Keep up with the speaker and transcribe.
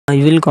I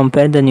will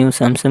compare the new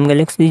Samsung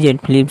Galaxy Z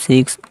Flip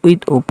 6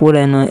 with Oppo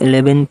Reno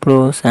 11 Pro.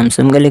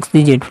 Samsung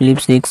Galaxy Z Flip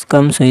 6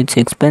 comes with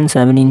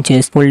 6.7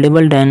 inches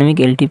foldable dynamic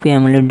LTP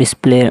AMOLED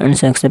display and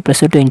success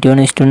ratio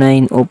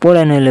 21:9. Oppo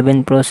Reno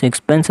 11 Pro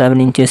 6.7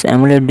 inches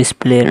AMOLED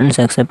display and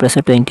success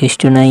ratio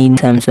 20:9.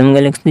 Samsung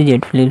Galaxy Z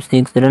Flip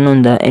 6 run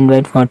on the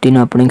Android 14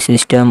 operating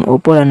system.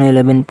 Oppo Reno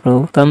 11 Pro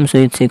comes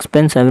with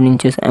 6.7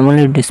 inches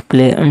AMOLED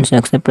display and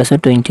success ratio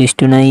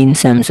 20:9.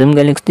 Samsung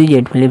Galaxy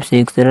Z Flip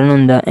 6 run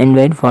on the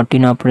Android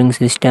 14 operating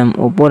system.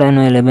 Oppo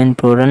Reno 11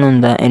 Pro run on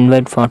the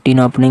Android 14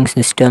 operating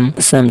system.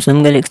 Samsung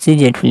Galaxy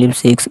Z Flip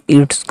 6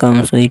 it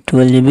comes with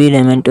 12GB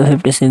RAM and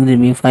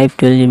 256GB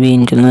 512GB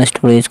internal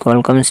storage.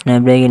 Qualcomm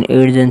Snapdragon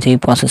 8 Gen 3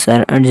 processor,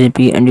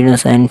 8GB Adreno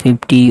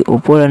 950.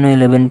 Oppo Reno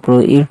 11 Pro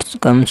it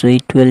comes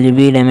with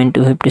 12GB RAM and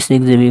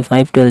 256GB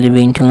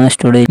 512GB internal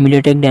storage.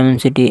 MediaTek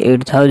Dimensity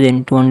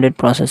 8200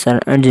 processor,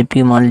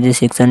 8GB Mali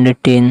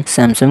 610.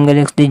 Samsung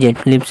Galaxy Z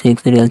Flip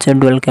 6 real set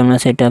dual camera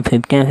setup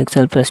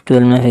 50MP plus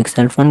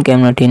 12MP, front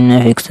camera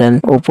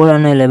 10MP. Oppo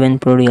Reno 11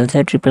 Pro real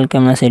set triple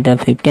camera setup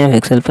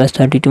 50MP plus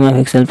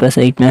 32MP plus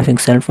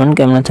 8MP, front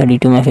camera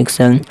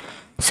 32MP.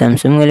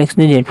 Samsung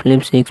Galaxy Z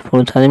Flip 6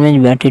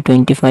 4000mAh battery,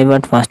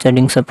 25W fast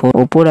charging support.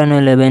 Oppo Reno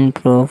 11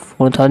 Pro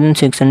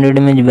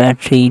 4600mAh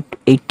battery,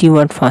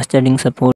 80W fast charging support.